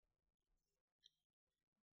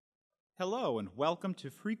Hello, and welcome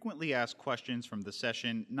to Frequently Asked Questions from the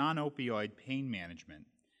session Non-Opioid Pain Management.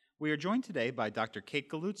 We are joined today by Dr. Kate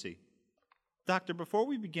Galluzzi. Doctor, before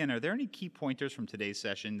we begin, are there any key pointers from today's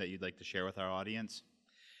session that you'd like to share with our audience?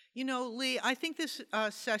 You know, Lee, I think this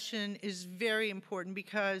session is very important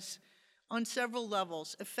because on several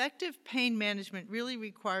levels, effective pain management really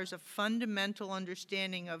requires a fundamental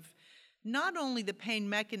understanding of not only the pain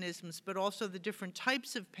mechanisms, but also the different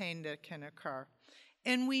types of pain that can occur.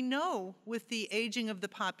 And we know with the aging of the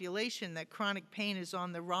population that chronic pain is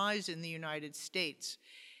on the rise in the United States.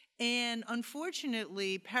 And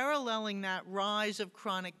unfortunately, paralleling that rise of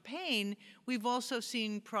chronic pain, we've also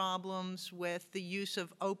seen problems with the use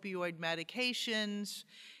of opioid medications,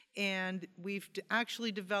 and we've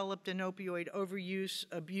actually developed an opioid overuse,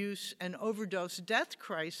 abuse, and overdose death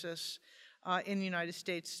crisis in the United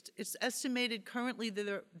States. It's estimated currently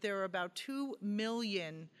that there are about 2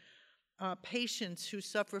 million patients who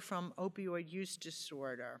suffer from opioid use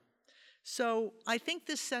disorder. So I think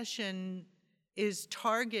this session is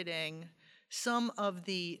targeting some of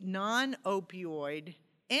the non-opioid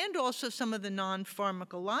and also some of the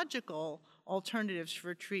non-pharmacological alternatives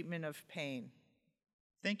for treatment of pain.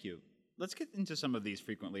 Thank you. Let's get into some of these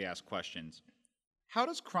frequently asked questions. How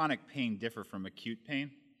does chronic pain differ from acute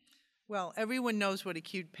pain? Well, everyone knows what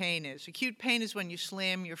acute pain is. Acute pain is when you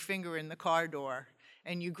slam your finger in the car door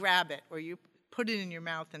and you grab it, or you put it in your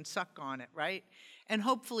mouth and suck on it, right? And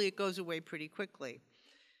hopefully it goes away pretty quickly.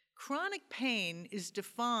 Chronic pain is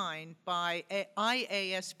defined by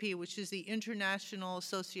IASP, which is the International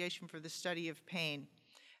Association for the Study of Pain,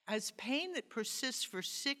 as pain that persists for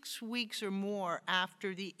 6 weeks or more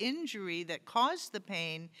after the injury that caused the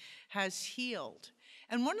pain has healed.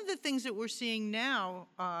 And one of the things that we're seeing now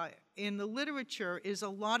in the literature is a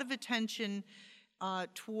lot of attention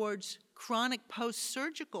towards chronic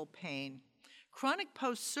post-surgical pain. Chronic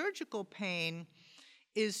post-surgical pain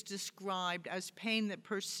is described as pain that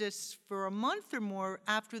persists for a month or more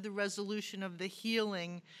after the resolution of the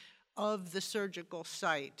healing of the surgical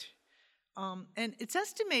site. And it's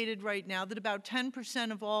estimated right now that about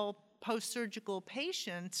 10% of all post-surgical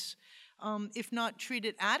patients, if not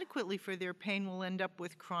treated adequately for their pain, will end up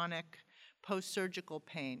with chronic post-surgical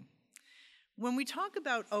pain. When we talk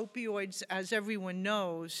about opioids, as everyone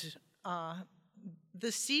knows, the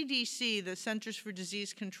CDC, the Centers for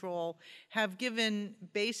Disease Control, have given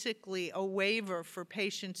basically a waiver for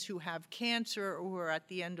patients who have cancer or who are at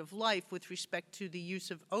the end of life with respect to the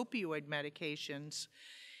use of opioid medications.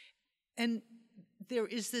 And there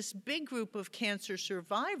is this big group of cancer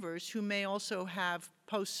survivors who may also have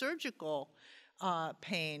post-surgical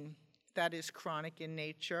pain that is chronic in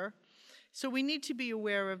nature. So we need to be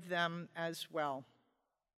aware of them as well.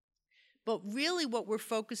 But really what we're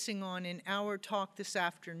focusing on in our talk this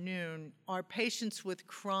afternoon are patients with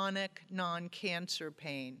chronic non-cancer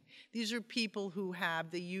pain. These are people who have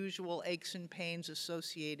the usual aches and pains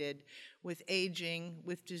associated with aging,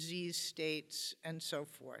 with disease states, and so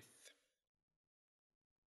forth.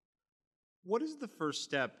 What is the first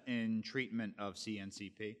step in treatment of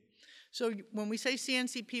CNCP? So when we say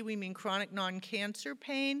CNCP, we mean chronic non-cancer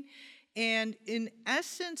pain. And in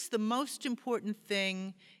essence, the most important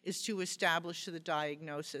thing is to establish the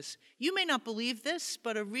diagnosis. You may not believe this,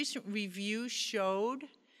 but a recent review showed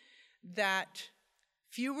that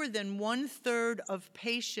fewer than 1/3 of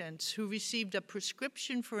patients who received a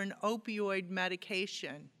prescription for an opioid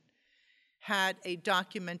medication had a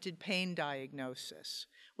documented pain diagnosis.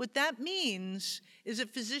 What that means is that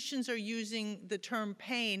physicians are using the term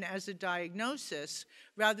pain as a diagnosis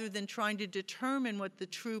rather than trying to determine what the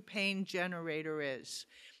true pain generator is.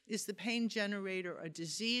 Is the pain generator a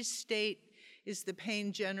disease state? Is the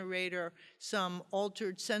pain generator some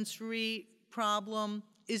altered sensory problem?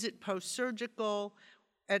 Is it post-surgical,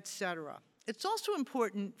 etc.? It's also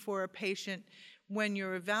important for a patient, when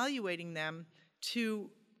you're evaluating them, to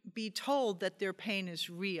be told that their pain is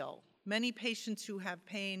real. Many patients who have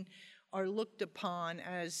pain are looked upon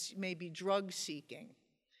as maybe drug-seeking.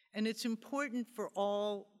 And it's important for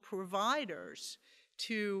all providers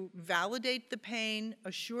to validate the pain,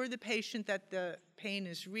 assure the patient that the pain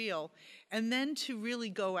is real, and then to really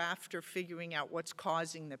go after figuring out what's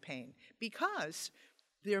causing the pain. Because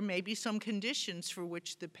there may be some conditions for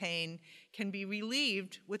which the pain can be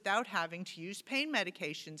relieved without having to use pain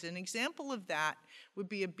medications. An example of that would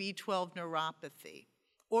be a B12 neuropathy,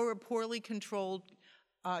 or a poorly controlled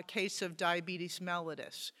case of diabetes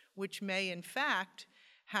mellitus, which may in fact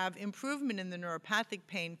have improvement in the neuropathic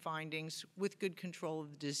pain findings with good control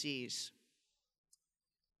of the disease.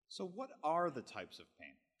 So what are the types of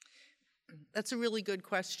pain? That's a really good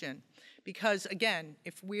question because, again,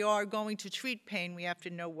 if we are going to treat pain, we have to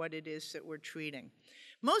know what it is that we're treating.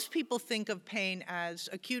 Most people think of pain as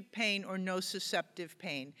acute pain or nociceptive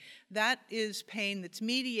pain. That is pain that's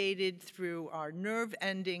mediated through our nerve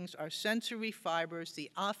endings, our sensory fibers,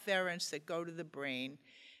 the afferents that go to the brain,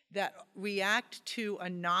 that react to a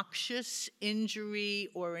noxious injury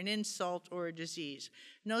or an insult or a disease.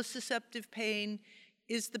 Nociceptive pain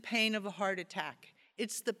is the pain of a heart attack.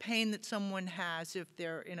 It's the pain that someone has if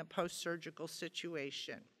they're in a post-surgical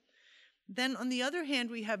situation. Then on the other hand,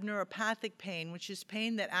 we have neuropathic pain, which is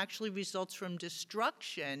pain that actually results from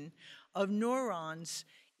destruction of neurons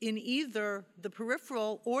in either the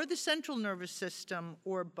peripheral or the central nervous system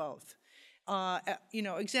or both.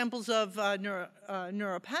 Examples of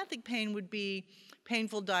neuropathic pain would be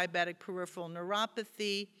painful diabetic peripheral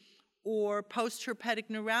neuropathy or post-herpetic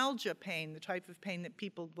neuralgia pain, the type of pain that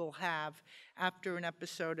people will have after an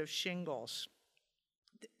episode of shingles.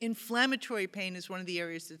 Inflammatory pain is one of the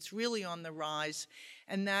areas that's really on the rise,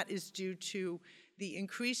 and that is due to the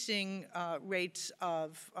increasing rates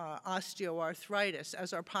of osteoarthritis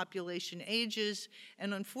as our population ages,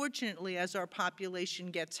 and unfortunately, as our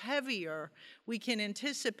population gets heavier, we can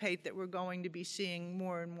anticipate that we're going to be seeing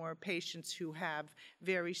more and more patients who have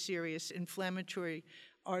very serious inflammatory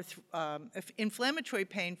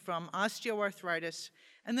pain from osteoarthritis,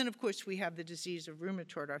 and then of course we have the disease of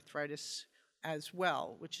rheumatoid arthritis as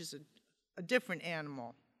well, which is a different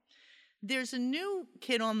animal. There's a new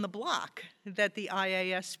kid on the block that the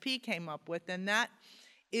IASP came up with, and that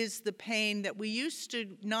is the pain that we used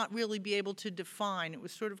to not really be able to define. It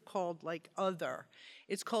was sort of called like other.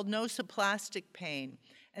 It's called nociplastic pain,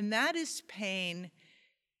 and that is pain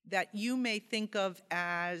that you may think of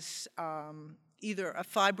as either a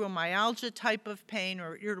fibromyalgia type of pain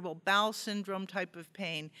or irritable bowel syndrome type of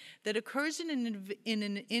pain that occurs in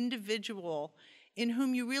an individual in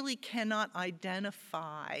whom you really cannot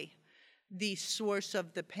identify the source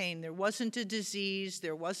of the pain. There wasn't a disease,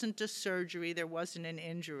 there wasn't a surgery, there wasn't an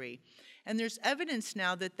injury. And there's evidence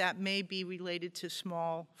now that that may be related to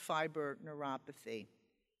small fiber neuropathy.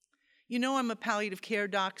 You know, I'm a palliative care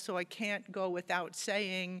doc, so I can't go without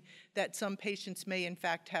saying that some patients may in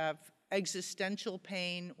fact have existential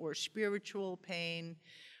pain or spiritual pain.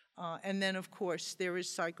 And then, of course, there is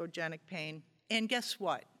psychogenic pain. And guess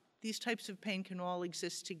what? These types of pain can all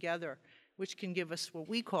exist together, which can give us what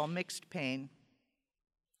we call mixed pain.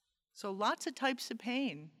 So lots of types of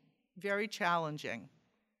pain, very challenging.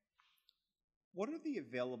 What are the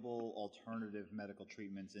available alternative medical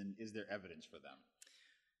treatments, and is there evidence for them?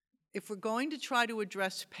 If we're going to try to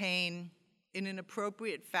address pain in an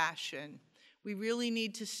appropriate fashion, we really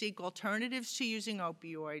need to seek alternatives to using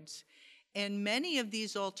opioids, and many of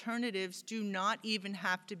these alternatives do not even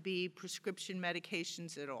have to be prescription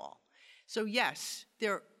medications at all. So yes,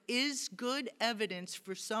 there is good evidence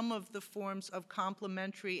for some of the forms of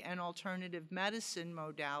complementary and alternative medicine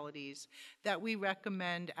modalities that we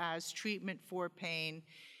recommend as treatment for pain.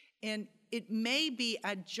 And it may be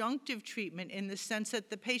adjunctive treatment in the sense that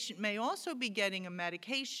the patient may also be getting a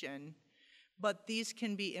medication, but these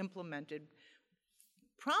can be implemented.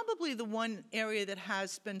 Probably the one area that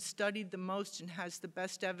has been studied the most and has the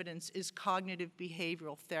best evidence is cognitive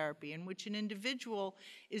behavioral therapy, in which an individual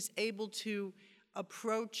is able to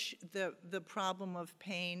approach the problem of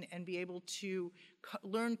pain and be able to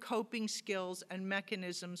learn coping skills and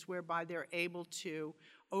mechanisms whereby they're able to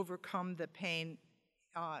overcome the pain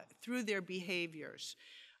through their behaviors.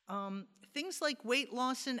 Things like weight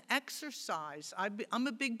loss and exercise. I'm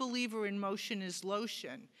a big believer in motion is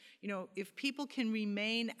lotion. You know, if people can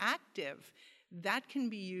remain active, that can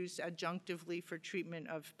be used adjunctively for treatment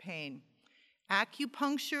of pain.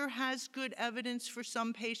 Acupuncture has good evidence for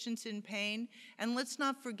some patients in pain, and let's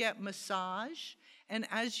not forget massage. And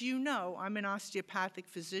as you know, I'm an osteopathic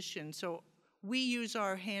physician, so we use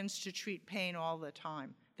our hands to treat pain all the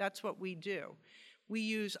time. That's what we do. We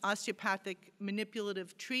use osteopathic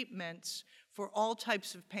manipulative treatments for all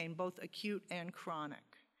types of pain, both acute and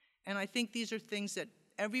chronic. And I think these are things that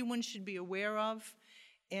everyone should be aware of,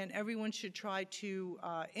 and everyone should try to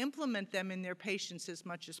implement them in their patients as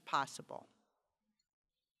much as possible.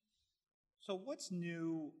 So what's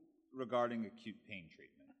new regarding acute pain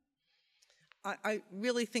treatment? I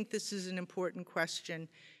really think this is an important question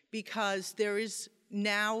because there is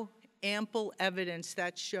now ample evidence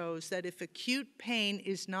that shows that if acute pain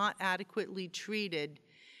is not adequately treated,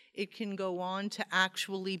 it can go on to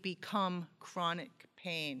actually become chronic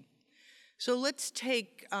pain. So let's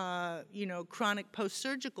take, chronic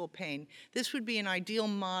post-surgical pain. This would be an ideal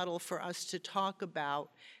model for us to talk about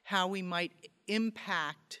how we might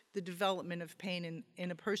impact the development of pain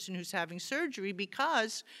in a person who's having surgery,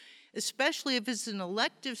 because especially if it's an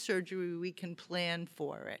elective surgery, we can plan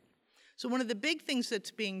for it. So one of the big things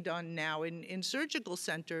that's being done now in surgical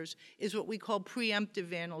centers is what we call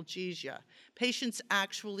preemptive analgesia. Patients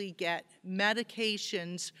actually get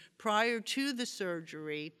medications prior to the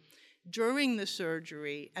surgery, during the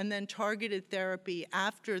surgery, and then targeted therapy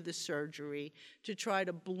after the surgery to try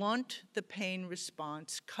to blunt the pain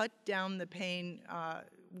response, cut down the pain,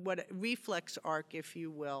 reflex arc, if you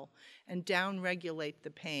will, and downregulate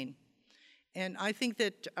the pain. And I think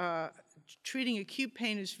that treating acute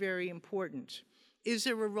pain is very important. Is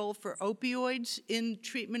there a role for opioids in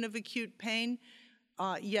treatment of acute pain?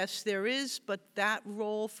 Yes, there is, but that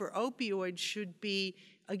role for opioids should be,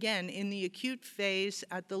 again, in the acute phase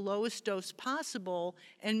at the lowest dose possible,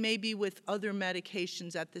 and maybe with other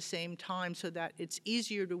medications at the same time, so that it's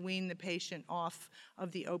easier to wean the patient off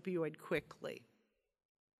of the opioid quickly.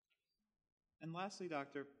 And lastly,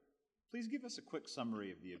 doctor, please give us a quick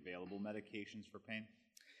summary of the available medications for pain.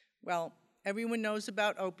 Well, everyone knows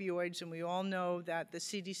about opioids, and we all know that the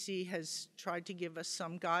CDC has tried to give us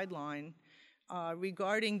some guideline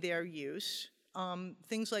regarding their use.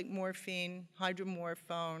 Things like morphine,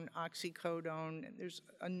 hydromorphone, oxycodone, there's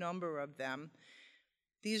a number of them.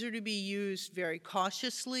 These are to be used very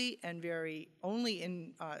cautiously and only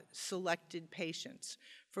in selected patients.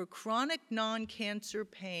 For chronic non-cancer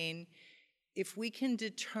pain, if we can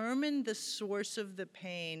determine the source of the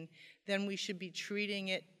pain, then we should be treating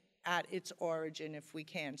it at its origin if we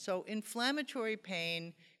can. So inflammatory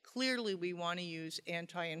pain, clearly we want to use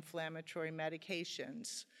anti-inflammatory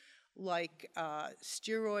medications. Like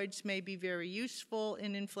steroids may be very useful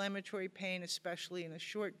in inflammatory pain, especially in the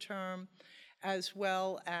short term, as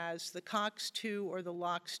well as the COX-2 or the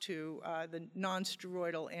LOX-2, the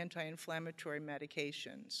non-steroidal anti-inflammatory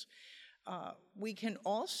medications. We can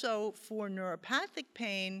also, for neuropathic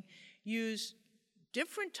pain, use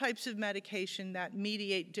different types of medication that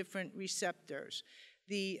mediate different receptors.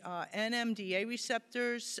 The NMDA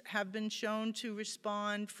receptors have been shown to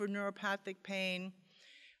respond for neuropathic pain.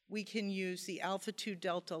 We can use the alpha-2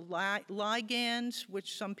 delta ligands,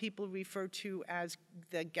 which some people refer to as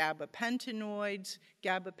the gabapentinoids,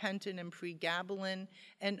 gabapentin and pregabalin,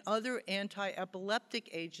 and other anti-epileptic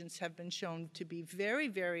agents have been shown to be very,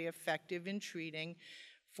 very effective in treating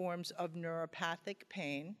forms of neuropathic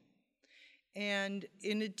pain. And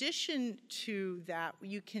in addition to that,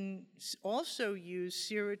 you can also use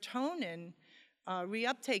serotonin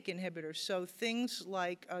reuptake inhibitors, so things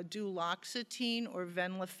like duloxetine or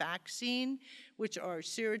venlafaxine, which are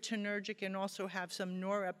serotonergic and also have some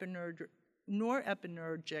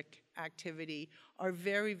norepinergic activity, are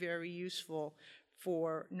very, very useful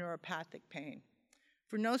for neuropathic pain.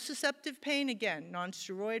 For nociceptive pain, again,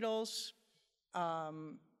 nonsteroidals,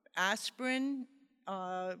 aspirin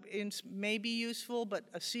may be useful,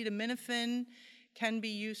 but acetaminophen can be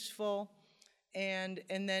useful. And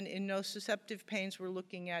then in nociceptive pains, we're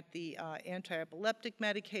looking at the anti-epileptic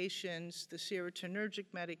medications, the serotonergic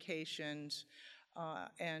medications,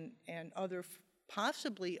 and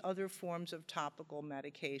possibly other forms of topical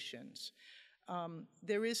medications.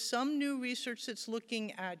 There is some new research that's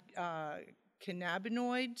looking at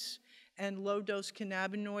cannabinoids and low-dose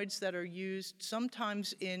cannabinoids that are used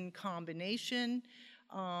sometimes in combination,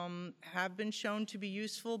 have been shown to be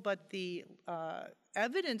useful, but the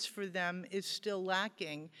evidence for them is still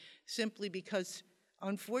lacking, simply because,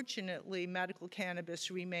 unfortunately, medical cannabis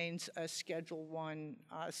remains a Schedule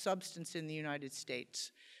I substance in the United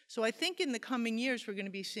States. So I think in the coming years, we're going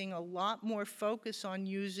to be seeing a lot more focus on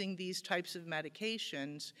using these types of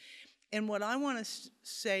medications. And what I want to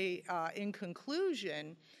say in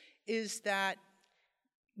conclusion is that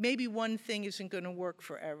maybe one thing isn't going to work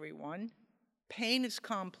for everyone. Pain is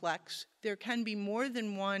complex. There can be more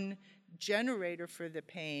than one generator for the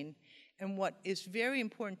pain, and what is very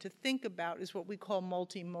important to think about is what we call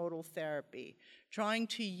multimodal therapy, trying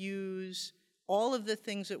to use all of the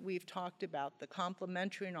things that we've talked about, the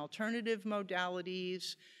complementary and alternative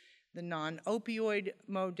modalities, the non-opioid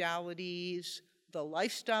modalities, the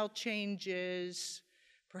lifestyle changes,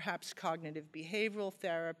 perhaps cognitive behavioral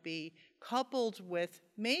therapy, coupled with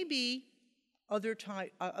maybe other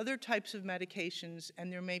types of medications, and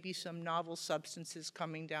there may be some novel substances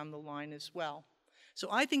coming down the line as well. So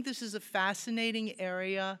I think this is a fascinating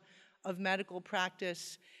area of medical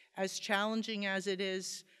practice. As challenging as it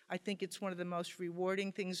is, I think it's one of the most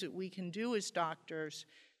rewarding things that we can do as doctors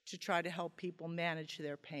to try to help people manage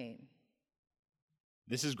their pain.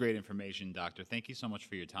 This is great information, Doctor. Thank you so much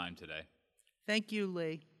for your time today. Thank you,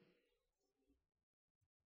 Lee.